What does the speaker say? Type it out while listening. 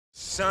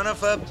son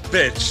of a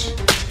bitch.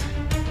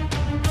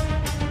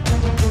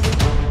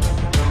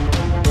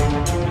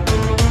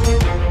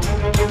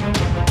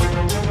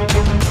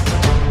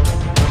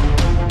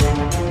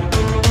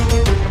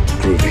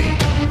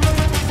 Groovy.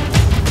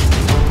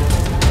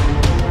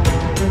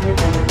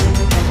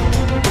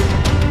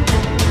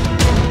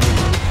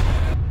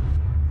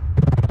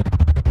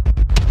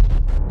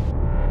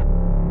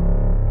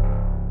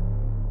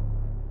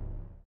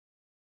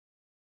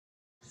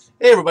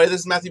 Hey everybody, this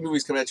is Matthew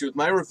Movies coming at you with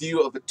my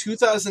review of a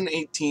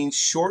 2018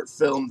 short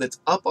film that's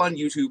up on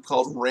YouTube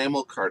called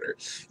Ramel Carter.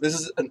 This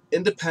is an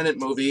independent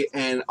movie,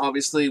 and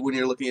obviously when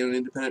you're looking at an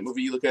independent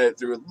movie, you look at it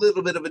through a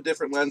little bit of a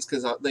different lens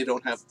because they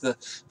don't have the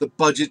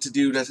budget to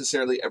do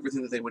necessarily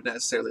everything that they would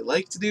necessarily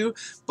like to do.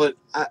 But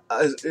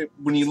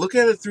when you look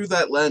at it through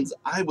that lens,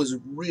 I was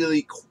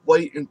really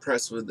quite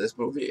impressed with this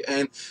movie.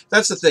 And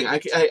that's the thing,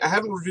 I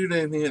haven't reviewed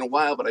anything in a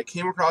while, but I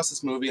came across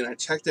this movie and I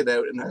checked it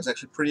out, and I was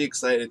actually pretty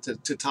excited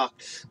to talk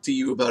to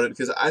you about it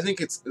because I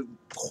think it's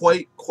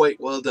quite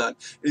well done.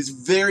 It is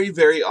very,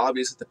 very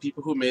obvious that the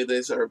people who made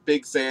this are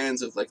big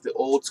fans of like the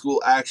old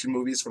school action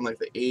movies from like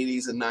the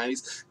 80s and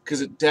 90s, because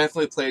it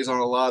definitely plays on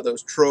a lot of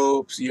those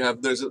tropes. You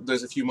have there's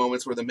a few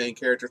moments where the main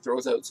character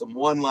throws out some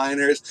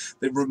one-liners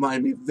that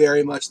remind me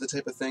very much of the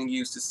type of thing you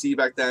used to see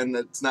back then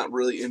that's not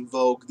really in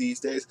vogue these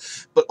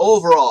days. But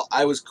overall,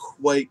 I was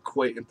quite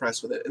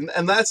impressed with it.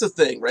 And that's the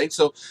thing, right?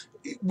 So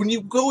when you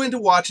go into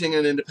watching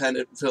an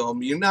independent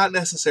film, you're not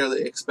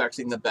necessarily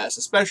expecting the best,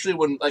 especially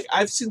when, like,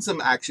 I've seen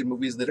some action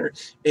movies that are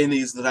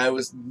indies that I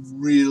was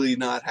really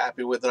not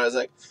happy with, and I was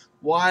like,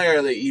 why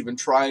are they even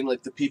trying?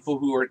 Like, the people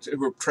who are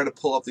trying to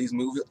pull off these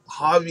movies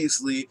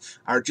obviously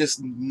are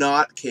just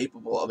not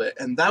capable of it.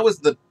 And that was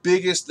the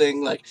biggest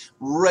thing, like,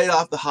 right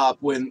off the hop,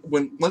 when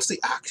once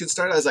the action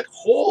started, I was like,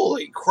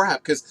 holy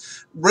crap,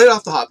 because right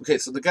off the hop, okay,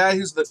 so the guy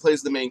that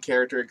plays the main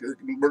character,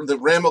 the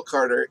Ramel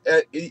Carter,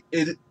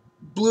 it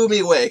blew me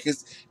away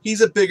because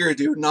he's a bigger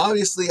dude, and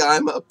obviously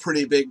I'm a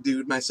pretty big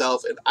dude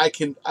myself, and I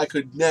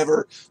could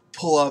never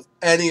pull off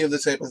any of the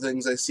type of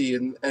things I see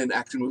in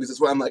action movies.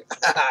 That's why I'm like,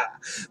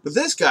 but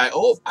this guy,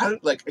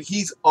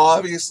 he's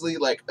obviously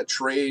like a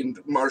trained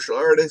martial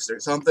artist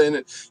or something,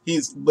 and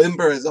he's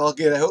limber as all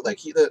get out. Like,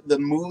 the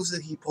moves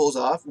that he pulls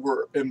off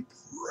were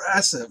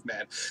impressive,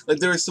 man. Like,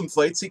 there are some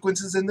fight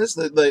sequences in this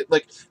that,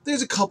 like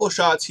there's a couple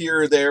shots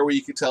here or there where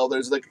you could tell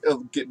there's like a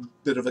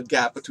bit of a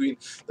gap between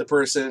the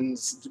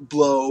person's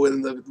blow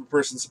and the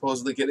person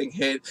supposedly getting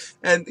hit,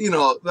 and you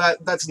know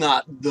that's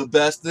not the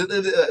best.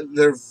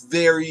 They're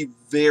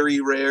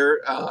very rare.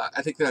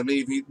 I think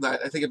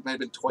it might have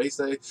been twice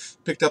I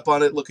picked up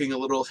on it looking a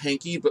little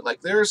hanky, but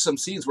like there are some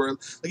scenes where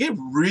like it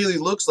really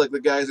looks like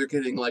the guys are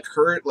getting like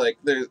hurt. Like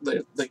there's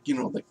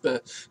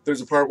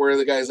a part where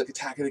the guy's like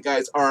attacking the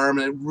guy's arm,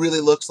 and it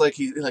really looks like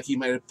he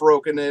might have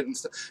broken it and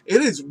stuff.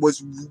 Was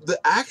the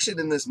action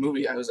in this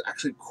movie I was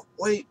actually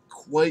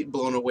quite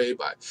blown away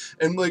by.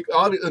 And like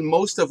and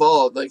most of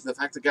all, like the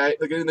fact the guy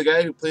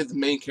who played the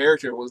main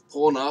character was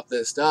pulling off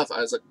this stuff,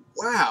 I was like,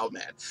 wow,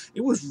 man,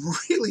 it was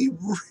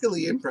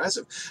really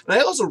impressive. And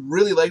I also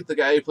really liked the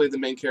guy who played the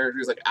main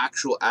character's like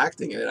actual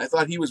acting in it. I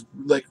thought he was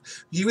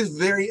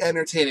very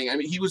entertaining. I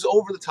mean, he was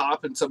over the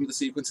top in some of the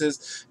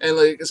sequences, and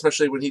like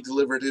especially when he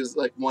delivered his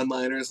like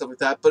one-liner and stuff like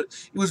that, but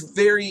it was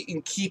very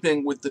in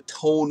keeping with the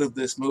tone of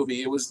this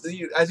movie. It was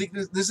I think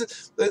this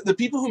is the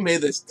people who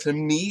made this, to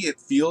me it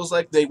feels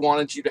like they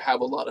wanted you to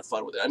have a lot of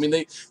fun with it. I mean,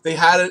 they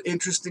had an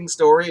interesting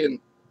story, and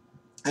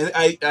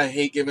I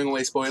hate giving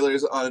away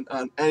spoilers on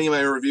any of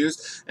my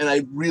reviews, and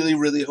I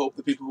really hope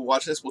the people who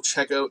watch this will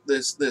check out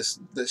this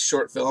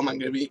short film. I'm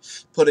going to be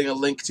putting a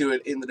link to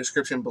it in the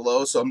description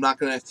below, so I'm not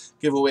going to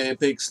give away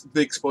big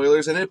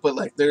spoilers in it, but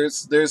like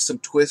there's some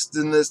twists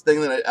in this thing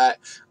that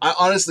I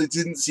honestly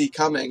didn't see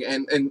coming,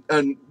 and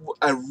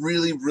I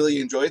really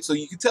enjoyed. So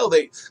you can tell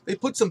they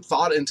put some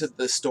thought into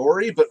the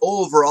story, but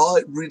overall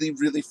it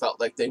really felt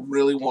like they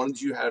really wanted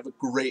you to have a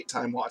great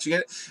time watching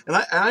it, and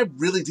I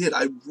really did.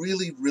 I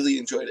really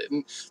enjoyed it.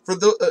 And for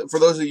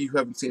those of you who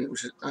haven't seen it,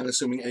 which is, I'm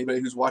assuming anybody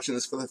who's watching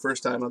this for the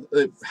first time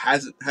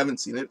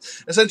haven't seen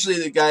it,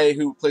 essentially the guy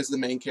who plays the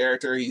main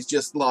character, he's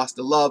just lost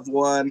a loved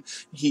one.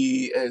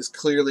 He has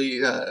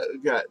clearly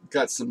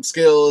got some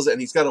skills,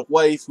 and he's got a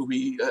wife who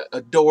he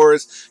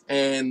adores,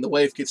 and the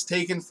wife gets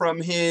taken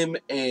from him,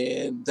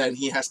 and then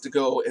he has to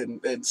go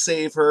and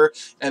save her,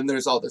 and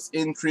there's all this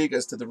intrigue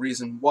as to the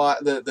reason why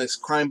this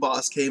crime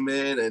boss came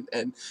in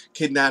and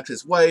kidnapped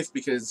his wife,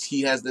 because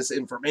he has this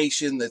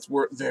information that's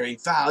very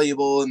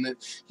valuable, and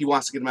that he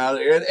wants to get him out of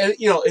there. And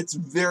you know, it's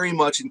very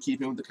much in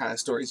keeping with the kind of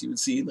stories you would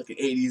see in like an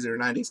 80s or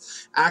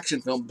 90s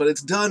action film, but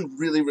it's done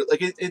really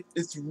like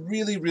it's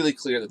really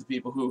clear that the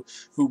people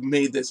who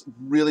made this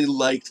really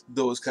liked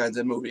those kinds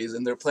of movies,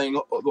 and they're playing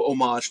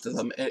homage to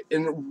them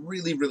in a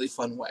really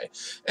fun way.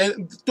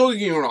 And don't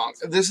get me wrong,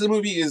 this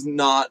movie is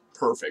not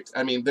perfect.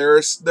 I mean, there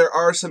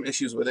are some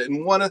issues with it,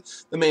 and one of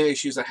the main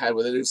issues I had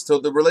with it is still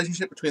the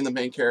relationship between the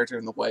main character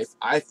and the wife.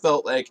 I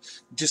felt like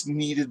just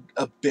needed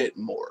a bit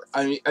more.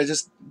 I mean, I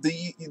just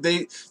they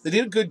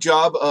did a good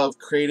job of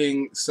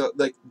creating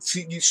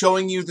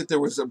showing you that there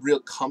was a real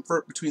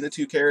comfort between the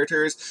two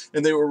characters,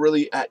 and they were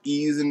really at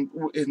ease in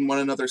one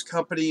another's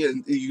company,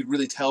 and you could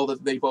really tell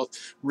that they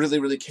both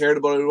really cared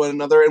about one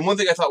another. And one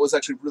thing I thought was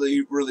actually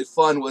really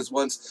fun was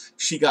once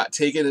she got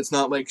taken, it's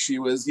not like she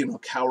was, you know,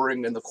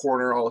 cowering in the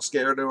corner all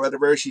scared or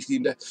whatever. She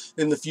seemed to,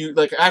 in the few,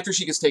 like after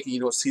she gets taken, you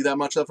don't see that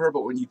much of her,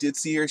 but when you did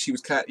see her, she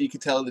was you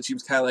could tell that she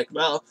was kind of like,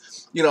 well,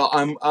 you know,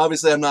 I'm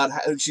not,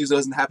 she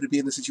wasn't happy to be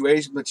in the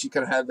situation, but she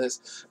kind of had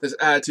this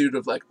attitude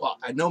of like, well,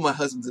 I know my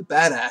husband's a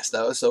badass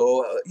though,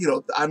 so you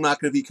know, I'm not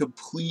going to be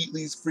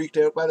completely freaked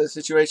out by the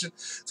situation.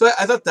 So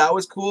I thought that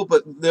was cool,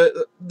 but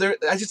I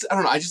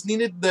don't know, I just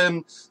needed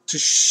them to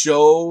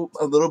show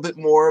a little bit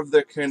more of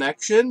their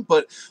connection.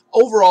 But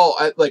overall,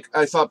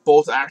 I thought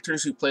both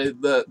actors who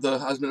played the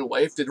husband and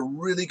wife did a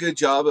really good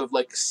job of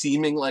like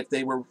seeming like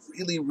they were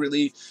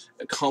really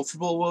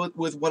comfortable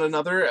with one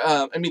another.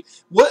 I mean,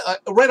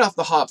 right off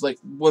the hop, like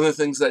one of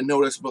the things that I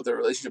noticed about their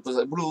relationship was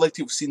I would have liked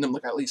to have seen them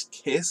like at least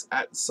kiss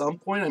at some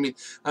point. I mean,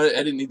 I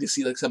didn't need to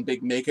see like some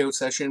big makeout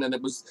session, and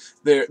it was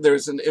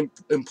there's an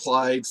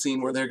implied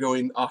scene where they're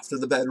going off to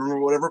the bedroom or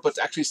whatever, but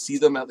to actually see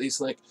them at least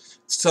like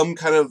some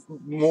kind of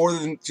more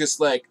than just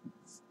like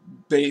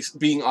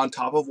being on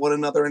top of one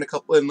another in a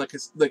couple, and like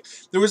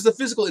there was the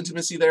physical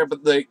intimacy there,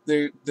 but like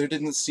there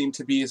didn't seem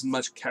to be as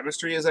much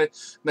chemistry as I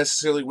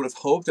necessarily would have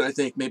hoped, and I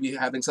think maybe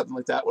having something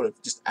like that would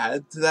have just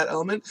added to that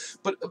element.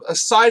 But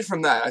aside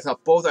from that, I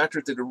thought both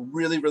actors did a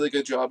really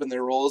good job in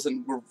their roles,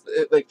 and were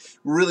like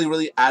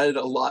really added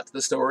a lot to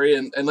the story.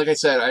 And like I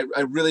said,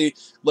 I really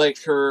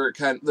liked her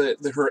kind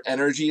of her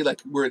energy,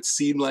 like where it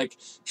seemed like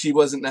she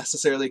wasn't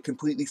necessarily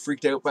completely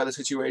freaked out by the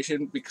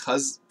situation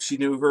because she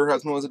knew her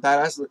husband was a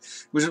badass,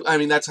 which, I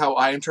mean, that's how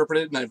I interpret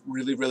it, and I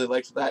really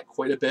liked that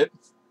quite a bit.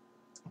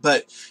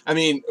 But, I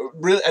mean,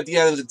 really, at the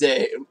end of the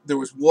day, there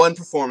was one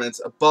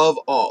performance above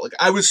all. Like,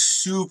 I was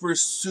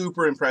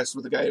super impressed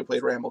with the guy who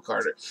played Ramel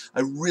Carter.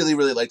 I really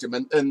liked him.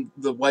 And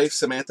the wife,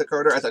 Samantha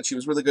Carter, I thought she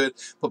was really good.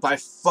 But by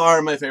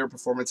far my favorite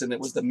performance in it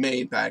was the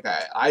main bad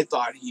guy. I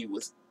thought he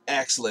was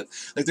excellent.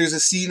 Like, there's a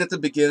scene at the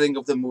beginning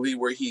of the movie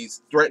where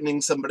he's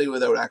threatening somebody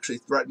without actually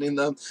threatening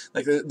them.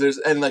 Like,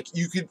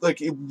 you could,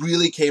 like, it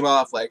really came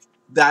off like,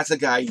 that's a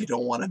guy you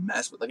don't want to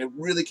mess with. Like, it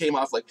really came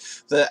off like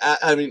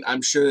I mean,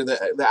 I'm sure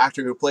the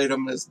actor who played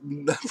him has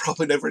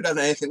probably never done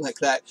anything like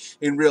that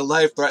in real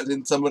life,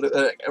 threatening somebody.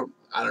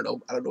 I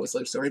don't know his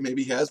life story.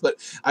 Maybe he has, but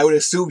I would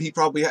assume he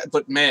probably had.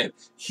 But man,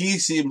 he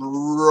seemed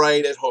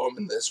right at home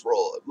in this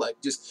role. Like,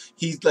 just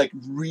he's like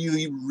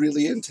really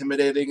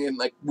intimidating, and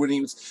like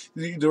when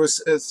there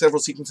was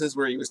several sequences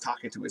where he was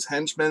talking to his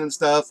henchmen and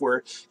stuff,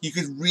 where you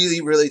could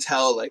really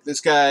tell like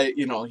this guy,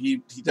 you know,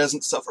 he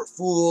doesn't suffer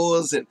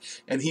fools,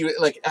 and he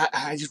like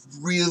I just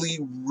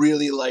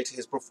really liked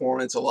his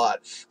performance a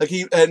lot. Like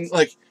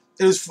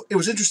it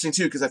was interesting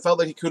too, because I felt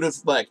like he could have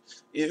like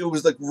it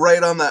was like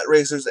right on that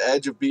razor's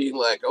edge of being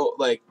like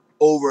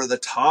over the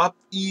top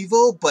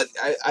evil, but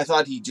I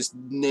thought he just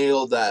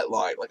nailed that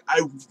line. Like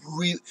I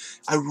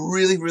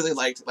really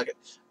liked it. Like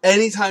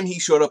anytime he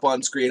showed up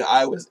on screen,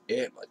 I was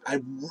in. Like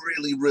I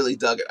really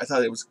dug it. I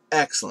thought it was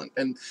excellent,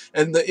 and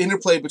the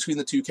interplay between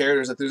the two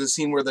characters. Like there's a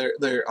scene where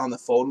they're on the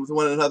phone with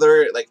one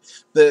another, like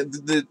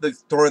the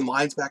throwing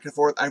lines back and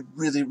forth. I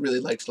really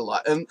liked it a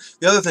lot. And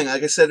the other thing,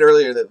 like I said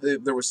earlier,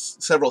 that there was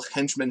several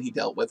henchmen he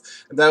dealt with,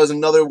 and that was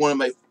another one of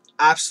my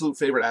absolute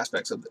favorite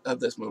aspects of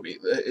this movie,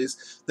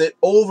 is that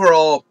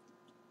overall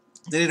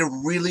they did a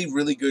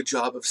really good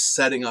job of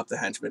setting up the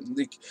henchmen.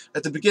 Like,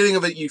 at the beginning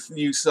of it,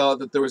 you saw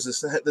that there was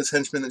this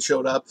henchman that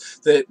showed up.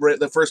 That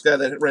the first guy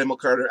that Ramel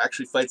Carter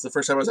actually fights. The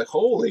first time I was like,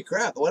 holy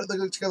crap! Why did they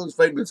check out those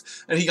fight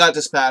moves? And he got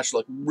dispatched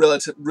like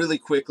really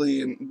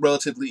quickly and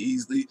relatively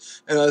easily.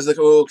 And I was like,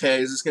 oh,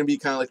 okay, is this going to be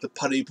kind of like the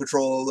putty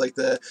patrol, like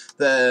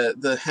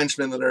the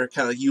henchmen that are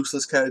kind of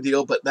useless kind of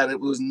deal? But that it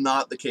was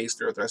not the case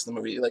throughout the rest of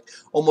the movie. Like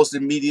almost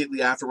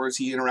immediately afterwards,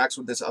 he interacts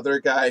with this other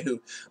guy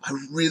who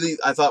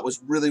I thought was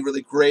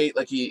really great.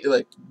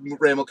 Like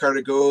Ramel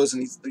Carter goes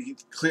and he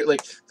clear,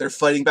 like they're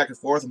fighting back and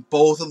forth, and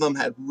both of them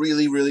had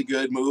really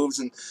good moves,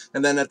 and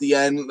then at the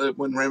end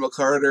when Ramel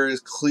Carter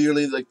is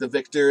clearly like the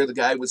victor, the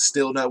guy was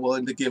still not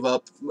willing to give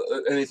up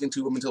anything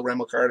to him until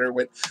Ramel Carter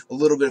went a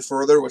little bit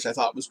further, which I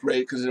thought was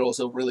great because it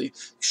also really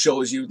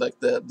shows you like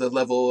the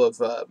level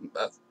of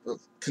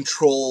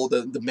control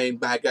the main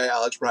bad guy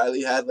Alex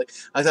Riley had. Like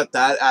I thought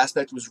that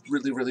aspect was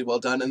really well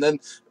done. And then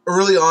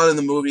early on in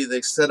the movie,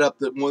 they set up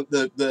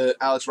the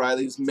Alex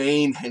Riley's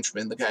main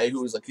henchman, the guy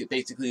who was like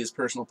basically his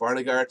personal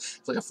bodyguard.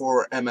 It's like a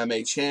former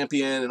MMA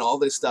champion and all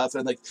this stuff.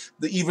 And like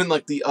even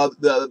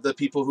the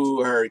people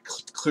who are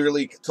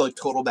clearly like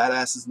total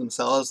badasses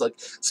themselves, like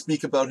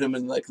speak about him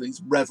in like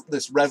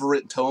this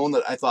reverent tone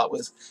that I thought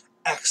was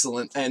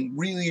excellent, and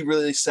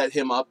really set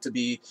him up to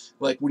be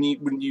like when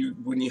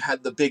you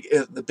had the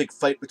big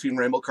fight between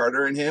Ramel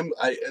Carter and him.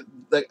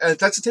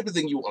 That's the type of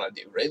thing you want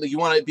to do, right? Like you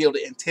want to be able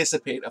to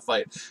anticipate a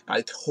fight.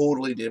 I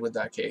totally did with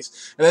that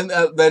case. And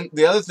then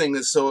the other thing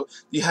is, so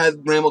you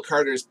had Ramel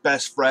Carter's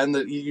best friend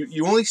that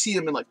you only see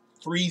him in like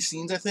 3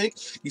 scenes, I think.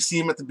 You see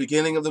him at the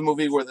beginning of the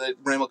movie where the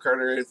Ramel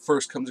Carter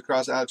first comes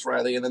across Alex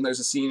Riley, and then there's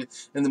a scene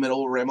in the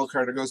middle where Ramel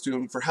Carter goes to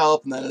him for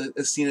help, and then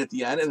a scene at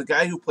the end. And the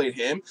guy who played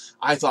him,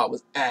 I thought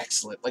was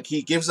excellent. Like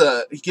he gives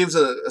a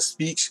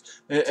speech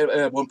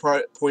at one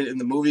point in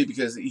the movie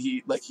because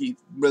he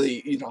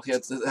really, you know, he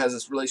has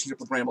this relationship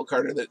with Ramel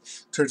Carter that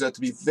turns out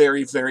to be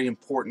very, very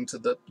important to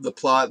the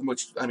plot.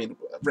 Which, I mean,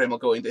 Ramel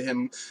going to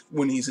him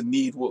when he's in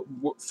need will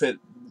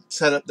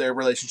set up their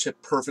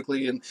relationship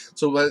perfectly. And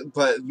so,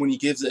 but when he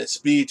gives that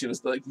speech, it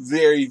was like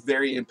very,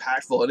 very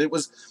impactful, and it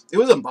was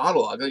a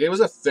monologue. Like, it was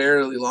a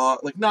fairly long,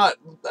 like, not,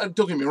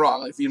 don't get me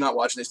wrong, like, if you're not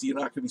watching this, you're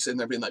not going to be sitting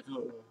there being like,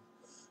 oh,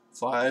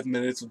 5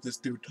 minutes with this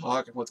dude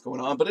talking what's going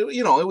on. But it,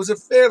 you know, it was a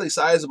fairly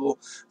sizable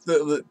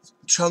the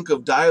chunk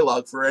of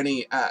dialogue for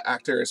any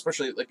actor,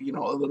 especially, like, you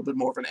know, a little bit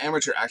more of an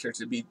amateur actor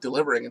to be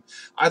delivering. And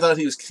I thought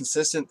he was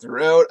consistent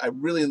throughout. I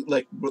really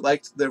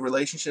liked the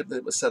relationship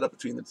that was set up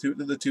between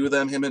the two of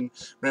them, him and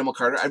Ramel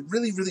Carter.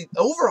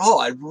 Overall,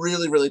 I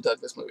really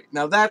dug this movie.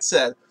 Now, that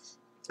said,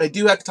 I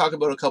do have to talk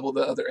about a couple of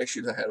the other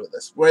issues I had with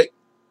this, right?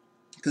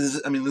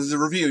 Because, I mean, this is a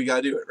review, you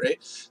gotta do it, right?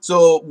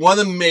 So, one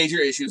of the major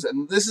issues,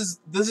 and this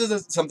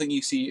is something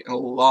you see in a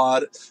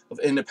lot of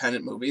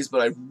independent movies,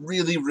 but I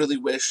really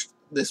wish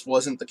this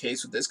wasn't the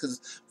case with this,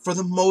 because for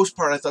the most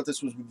part, I thought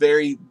this was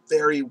very,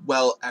 very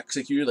well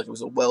executed. Like, it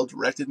was a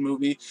well-directed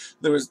movie.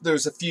 There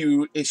was a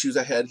few issues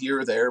I had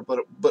here or there, but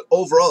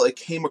overall, it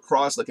came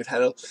across like it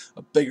had a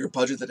bigger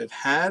budget than it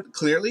had,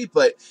 clearly,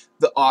 but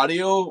the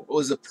audio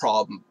was a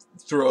problem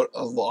throughout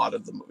a lot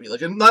of the movie.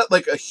 Like, and not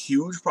like a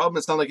huge problem.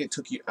 It's not like it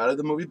took you out of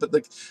the movie, but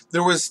like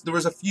there was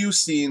a few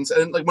scenes,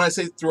 and like when I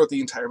say throughout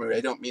the entire movie,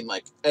 I don't mean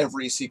like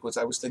every sequence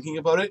I was thinking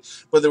about it,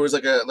 but there was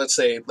like let's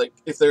say, like,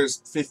 if there's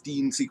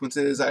 15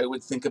 sequences, I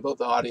would think about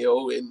the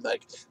audio in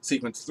like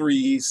sequence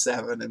 3,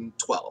 7, and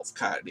 12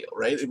 kind of deal,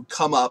 right? It would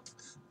come up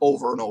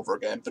over and over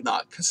again, but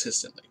not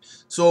consistently.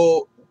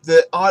 So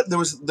there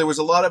was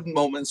a lot of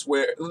moments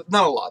where,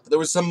 not a lot, but there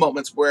was some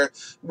moments where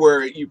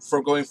you,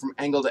 from going from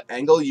angle to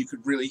angle, you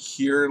could really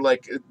hear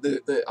like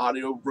the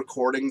audio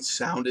recording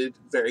sounded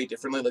very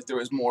differently. Like, there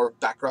was more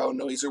background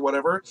noise or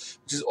whatever,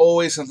 which is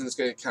always something that's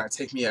going to kind of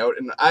take me out.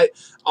 And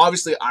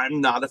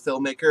I'm not a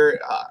filmmaker.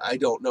 I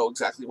don't know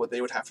exactly what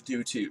they would have to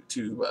do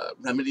to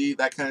remedy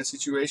that kind of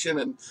situation,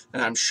 and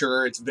I'm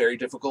sure it's very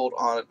difficult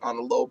on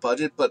a low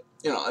budget. But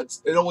you know,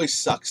 it always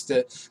sucks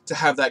to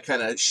have that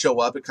kind of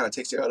show up. It kind of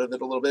takes you out of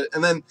it a little bit.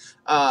 And then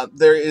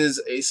there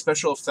is a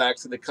special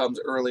effect that comes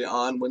early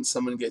on when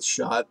someone gets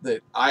shot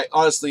that I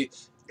honestly,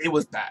 it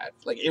was bad.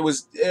 Like,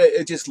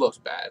 it just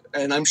looked bad.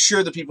 And I'm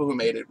sure the people who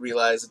made it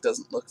realized it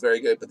doesn't look very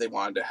good, but they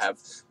wanted to have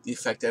the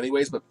effect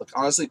anyways. But like,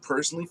 honestly,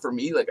 personally, for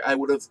me, like, I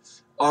would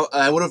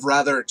have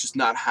rather just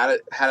not had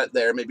it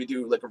there. Maybe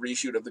do like a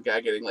reshoot of the guy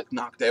getting like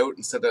knocked out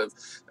instead of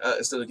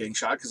getting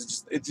shot,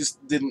 because it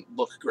just didn't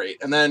look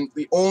great. And then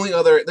the only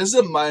other, this is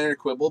a minor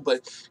quibble,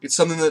 but it's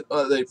something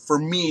that for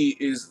me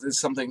is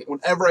something,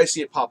 whenever I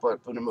see it pop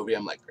up in a movie,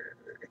 I'm like,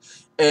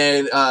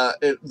 and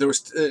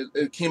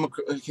it came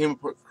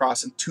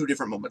across in 2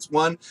 different moments.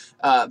 One,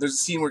 there's a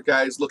scene where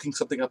guy's looking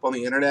something up on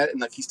the internet, and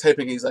like he's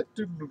typing, and he's like,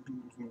 and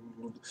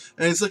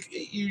it's like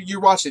you're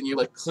watching, you're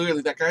like,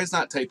 clearly that guy's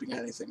not typing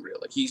anything real.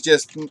 Like, he's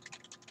just to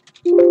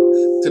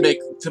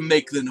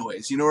make the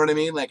noise. You know what I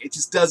mean? Like, it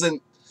just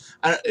doesn't.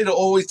 It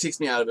always takes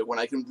me out of it when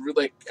I can,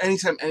 like,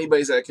 anytime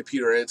anybody's at a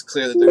computer and it's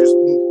clear that there's.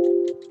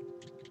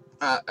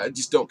 I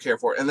just don't care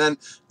for it. And then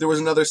there was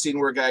another scene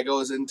where a guy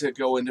goes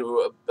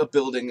into a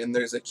building, and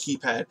there's a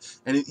keypad,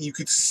 and you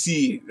could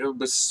see, it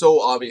was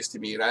so obvious to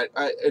me.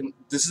 And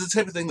this is the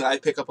type of thing that I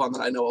pick up on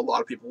that I know a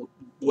lot of people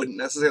wouldn't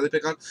necessarily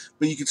pick on,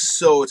 but you could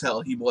so tell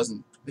he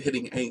wasn't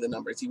hitting any of the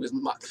numbers. He was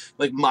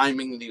like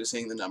miming that he was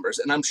hitting the numbers.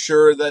 And I'm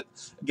sure that,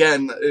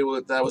 again,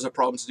 that was a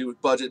problem to do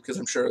with budget, because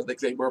I'm sure like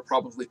they were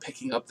probably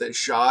picking up this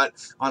shot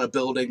on a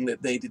building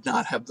that they did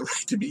not have the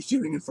right to be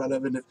shooting in front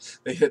of, and if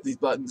they hit these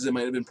buttons, it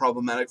might have been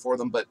problematic for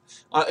them. But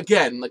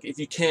again, like, if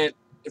you can't,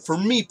 for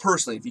me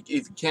personally,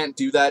 if you can't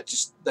do that,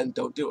 just then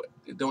don't do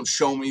it. Don't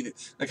show me,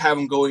 like, have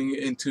them going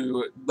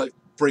into, like,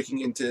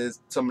 breaking into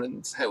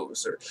someone's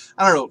house, or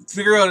I don't know,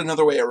 figure out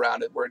another way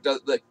around it where it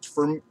does, like,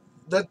 for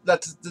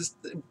that's just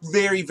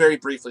very, very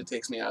briefly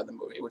takes me out of the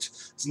movie, which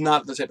is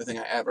not the type of thing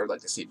I ever like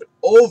to see. But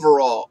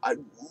overall, I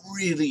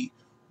really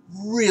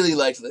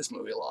liked this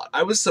movie a lot.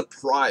 I was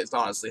surprised,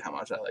 honestly, how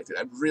much I liked it.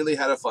 I really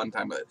had a fun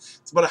time with it.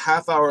 It's about a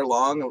half hour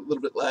long, a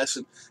little bit less,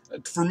 and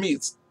for me,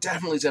 it's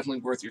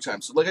definitely worth your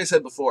time. So, like I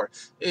said before,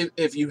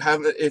 if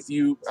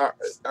you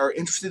are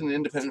interested in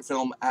independent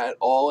film at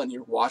all and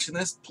you're watching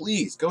this,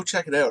 please go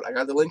check it out. I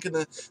got the link in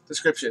the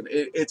description.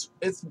 It's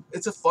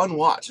a fun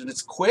watch, and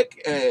it's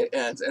quick, and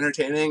it's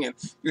entertaining, and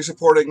you're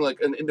supporting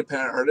like an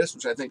independent artist,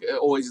 which I think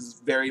always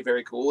is very,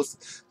 very cool.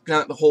 It's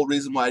kind of the whole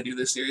reason why I do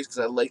this series, because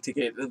I like to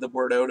get the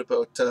word out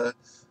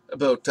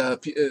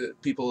about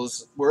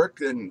people's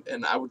work,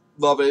 and I would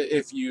love it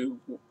if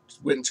you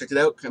went and checked it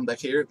out. Come back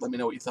here, let me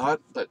know what you thought.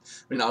 But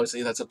I mean,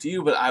 obviously that's up to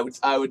you, but I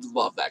would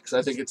love that, because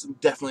I think it's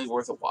definitely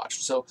worth a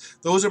watch. So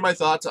those are my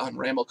thoughts on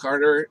Ramel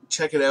Carter.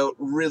 Check it out.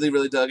 Really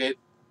dug it.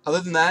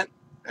 Other than that,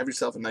 have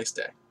yourself a nice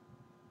day.